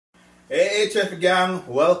Hey HF gang,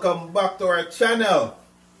 welcome back to our channel.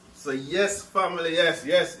 So yes family, yes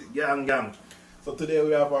gang. So today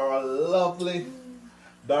we have our lovely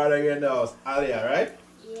daughter here in the house, Allia, right?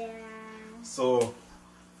 Yeah. So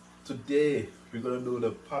today we're gonna do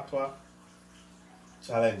the patois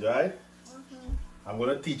challenge, right? I'm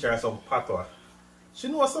gonna teach her some patois. She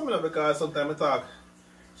knows some of it because sometimes I talk,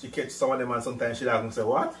 she catch some of them and sometimes she doesn't say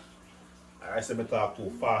what? I say me talk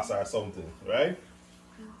too fast or something, right?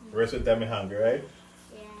 Rest of the time I'm hungry, right?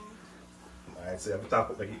 Yeah. Alright, so you have to talk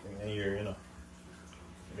up like in here, you know.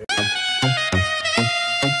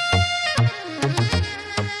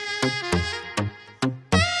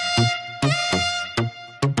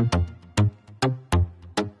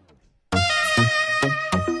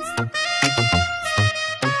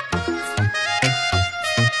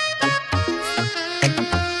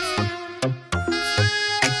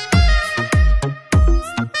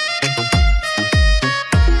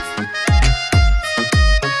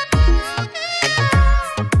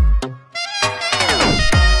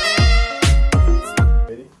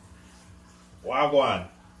 Wagwan.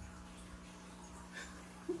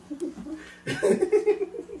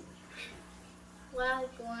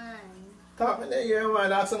 Wagwan. Talk me there, yeah,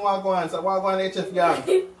 man. Ask them Wagwan. So Wagwan HF gang.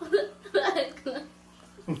 Wagwan.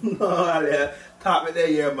 No, Allia. Talk me there,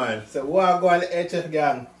 yeah, man. So Wagwan HF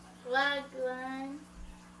gang. Wagwan.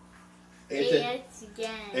 HF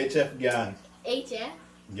gang. HF gang. HF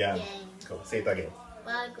Gang. gang. Go, say it again.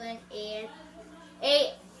 Wagwan AF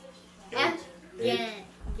gang.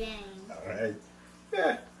 Gang. Alright.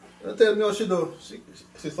 Yeah. Don't tell me what she do.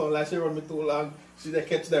 She sound like she run me too long. She just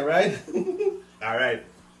catch that, right? Alright.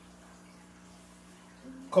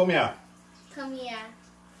 Come here. Come here.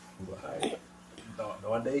 Right. The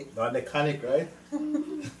one they conic, right?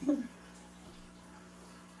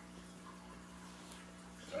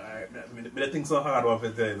 Alright, but I think so hard one for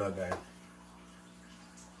tell you that guy.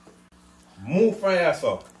 Move from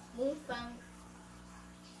yourself. Move from.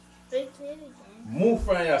 Wait, say it again. Move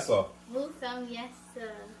from yourself. Move from yes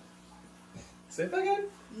sir. Say it again.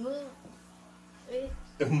 Move. Wait.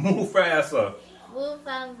 Move from yourself. Move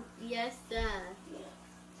from yes sir.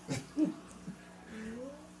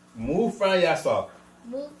 Move from yourself.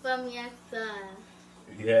 Move from yes sir.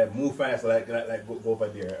 Yeah, move from yourself like go over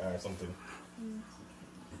there or something.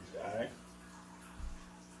 Alright.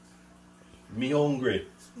 Me hungry.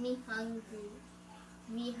 Me hungry.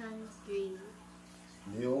 Me hungry.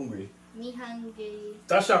 Me hungry. Me hungry.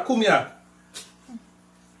 Tasha, come here.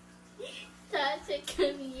 Tasha,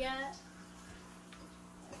 come here.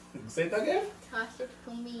 Say it again. Tasha,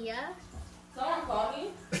 come here. Someone call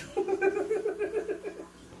me.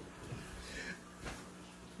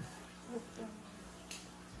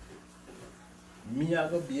 Me a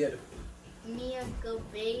go bed. Me a go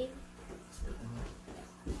bathe.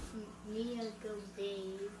 Me a go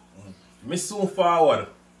bathe. Me soon forward.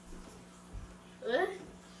 What?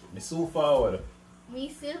 Me soon forward. Me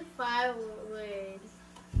so forward.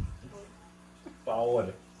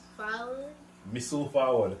 Forward. Forward? Me soon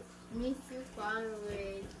forward. Me so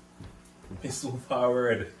forward. Me soon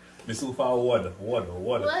forward. Me soon forward. Wood.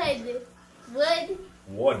 Wood. Wood.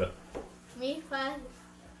 Wood. Me for.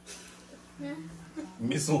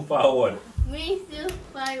 Me soon forward. Me so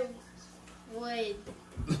forward.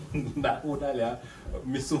 That wood Allia.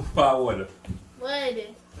 Me soon forward.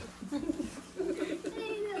 Wood.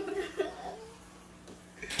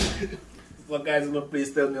 So guys in the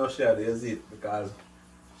place tell me how she is it because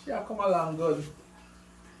she come along good.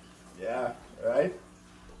 Yeah, right?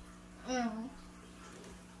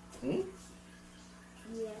 Hmm?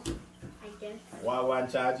 Yeah, I guess. One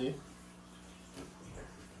charge you?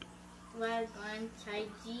 Wagwan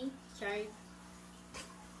chargy.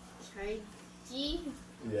 Chargy.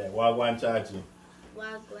 Yeah, one charge you.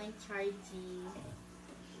 Wagwan chargy.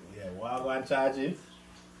 Yeah, one charge you.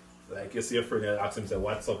 Like you see your friend, you ask him say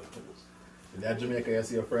what's up. In that Jamaica you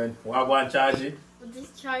see your friend, one charge you. What does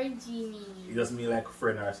chargy mean? It just mean like a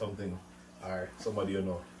friend or something. Or somebody you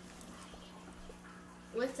know.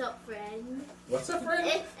 What's up, friend? What's up,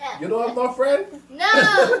 friend? You don't have no friend? No!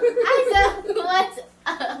 I said, what's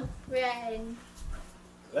up, friend?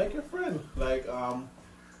 Like your friend. Like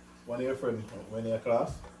one of your friends when you're in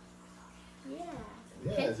class. Yeah.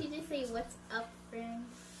 Can't you just say what's up, friend?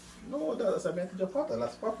 No, that's I meant to your papa,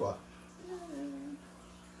 that's papa.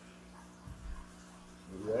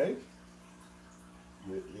 Right?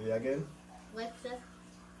 You again? What's up,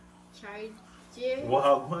 charger?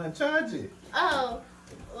 Wow, go and charge it. Oh,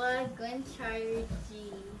 wagwan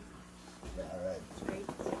chargy. Alright.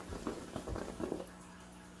 Chargy.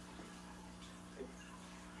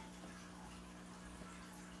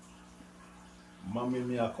 Mommy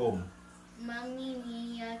me a come. Mommy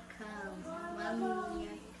Mia come. Mommy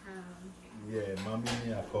Mia come. Yeah, Mommy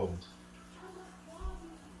Mia come.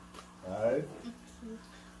 Alright?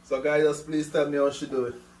 So guys, just please tell me how she do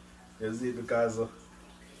it. You see, because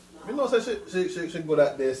you know, so she good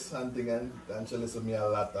at this and thing, and she listen to me a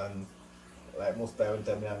lot, and like most time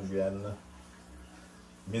when I'm angry and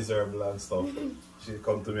miserable and stuff, she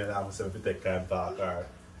come to me and ask me if we take time to talk or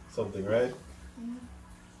something, right?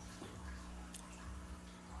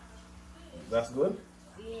 That's good?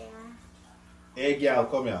 Yeah. Hey girl,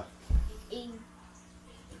 come here.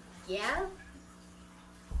 Yeah?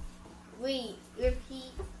 Wait,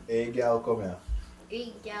 repeat. Hey girl, come here.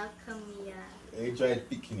 Hey, gal, come here. Hey dried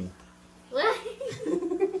bikini. What?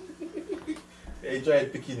 Hey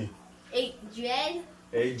dried bikini. Hey, dread?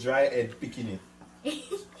 Hey dry head bikini.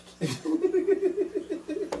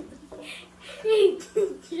 Hey,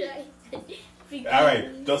 dread.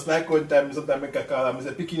 Alright, just like one time, sometimes I call her, I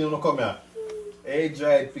say, bikini, no come here. Hey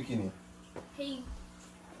dried bikini. Hey,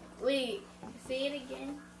 wait, say it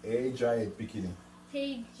again. Hey dried bikini.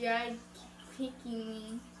 Hey, dread,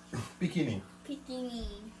 bikini. Bikini. Bikini.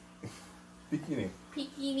 Bikini.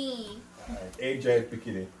 Bikini. Alright, hey dried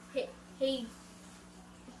bikini. Hey,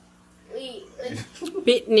 wait,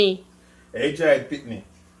 Pitney. Hey dried bikini.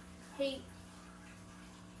 hey,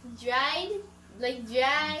 dried, like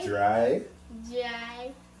dry, Dry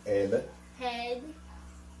head, head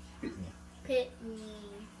bikini. pitney.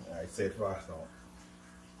 Alright, say it fast now.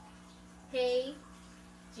 Hey,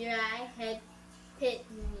 dry head,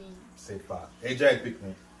 pitney. Say it fast. Hey dried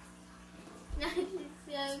bikini. That is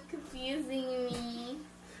so confusing me.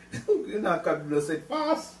 You're not confident, say it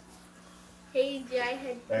fast. Hey, dry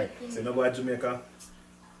head, Alright, pitney. so you know about Jamaica?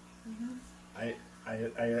 I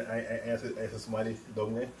asked somebody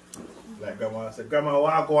down there, like grandma, I said, Grandma,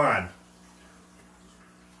 what go on?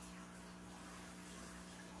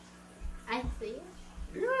 I see.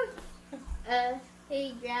 Yeah.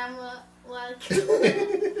 Hey, grandma, what?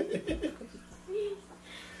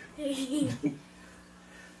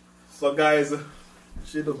 So guys,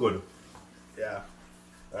 she do good. Yeah.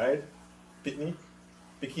 Right? Pitney?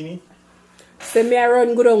 Bikini? Say me I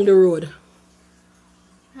run go down the road.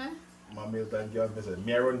 Huh? My Milton girl said,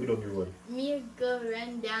 me I run down the road. Me go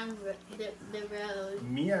run down the road.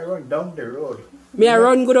 Me I run down the road. Me I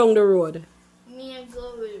run go down the road. Me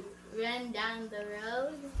go run down the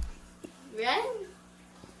road. Run?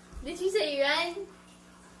 Did you say run?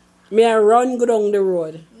 Me I run go down the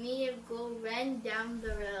road. Me go run down the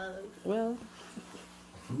road. Well,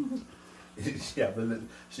 she have a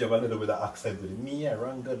little bit of accent with it. Me I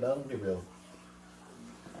run go down the road.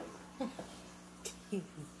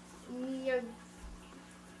 Me I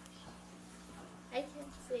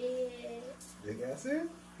can't say it. You can say it?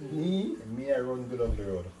 Me I run go down the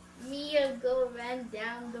road. Me go run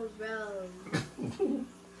down the road.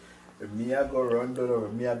 Me I go run down the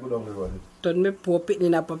road. Me I go down the road. turn me poor Pitney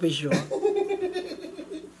na puppy show.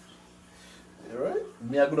 Alright?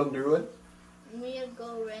 Me I go down the road. Me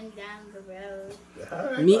go run down the road.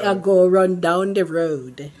 Alright. Me I go run down the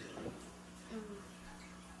road.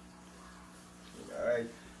 Alright.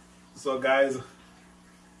 So guys, you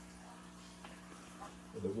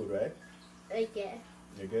look good, right? I guess.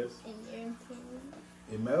 You guess? In your opinion.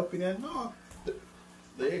 In my opinion, no.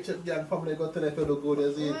 The HF gang family got to tell if you look good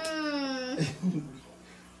as it.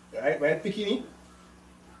 Right, bikini?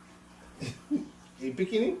 In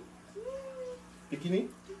bikini? Bikini?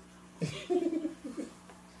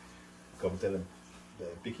 Come tell him. The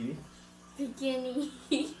bikini? Bikini.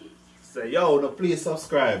 Say, yo, no, please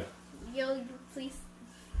subscribe. Yo, you please.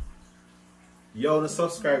 Yo, no,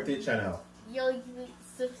 subscribe to the channel. Yo, you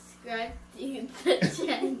subscribe to the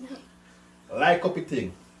channel. Like up the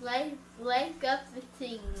thing. Like up the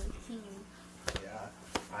thing. Yeah.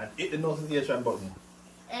 And hit the notification button.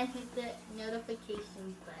 And hit the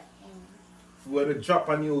notification button. When we drop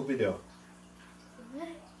a new video.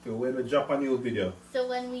 When we drop a new video. So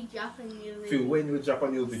when we drop a new When video. we drop a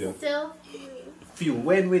new video. So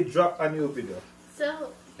When we drop a new video.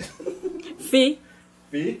 so Fee.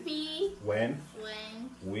 When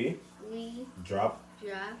we we drop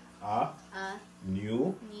drop a a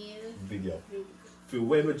new new video. video.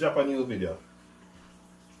 When we drop a new video.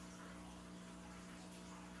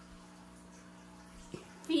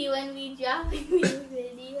 When we drop a new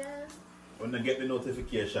video. When you get the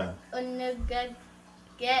notification. On the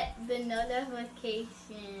get the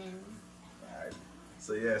notification. Alright.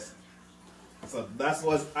 So yes. So that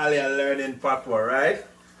was Allia learning patois, right?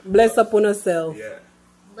 Bless upon yourself. Yeah.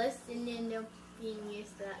 Listening up in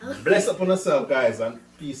yourself. Bless upon yourself, guys, and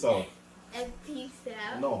peace out. And peace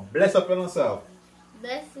out. No, bless upon yourself.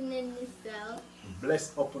 Listening yourself.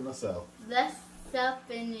 Bless up on yourself. Bless up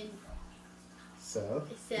in Self.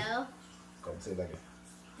 yourself. Come say that again.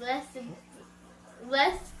 Bless,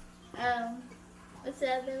 what's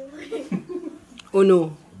the other word?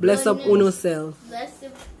 Uno. Bless up Uno. uno self. Bless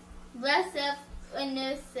up in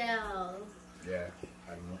yourself. Yeah.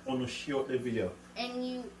 And Uno share the video. And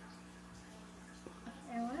you,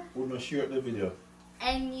 and what? Uno share the video.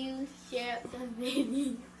 And you share the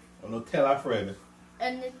video. Uno tell a friend.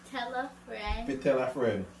 And to tell a friend. If tell a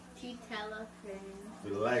friend. To tell a friend.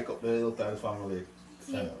 We like up the Hylton family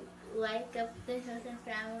To channel. like up the Hylton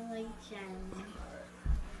family channel.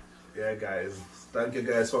 Yeah, guys. Thank you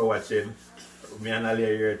guys for watching. Me and Allia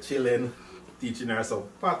here chilling, teaching her some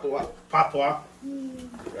patois,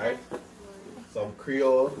 right? Some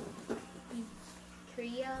Creole.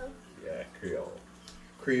 Creole. Yeah,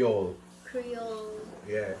 Creole.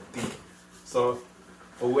 Yeah. So,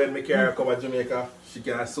 when me carry her come to Jamaica, she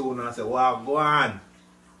can soon and say, wow, go on.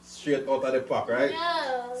 Straight out of the park, right?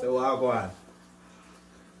 No. Say, wow, go on.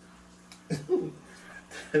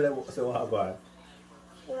 Say, wow, go on.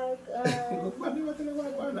 Look at him and tell him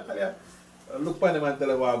what go on. Allia. Look at him and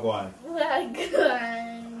tell him what go on. Alright.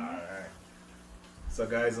 So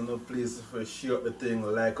guys, please share up the thing,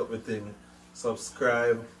 like up the thing,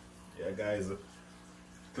 subscribe. Yeah guys.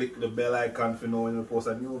 Click the bell icon for know when we post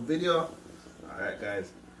a new video. Alright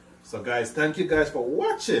guys. So guys, thank you guys for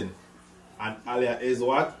watching. And Allia is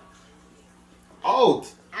what? Out!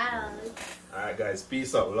 Out. Alright guys,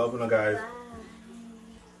 peace out. Love you guys. Bye.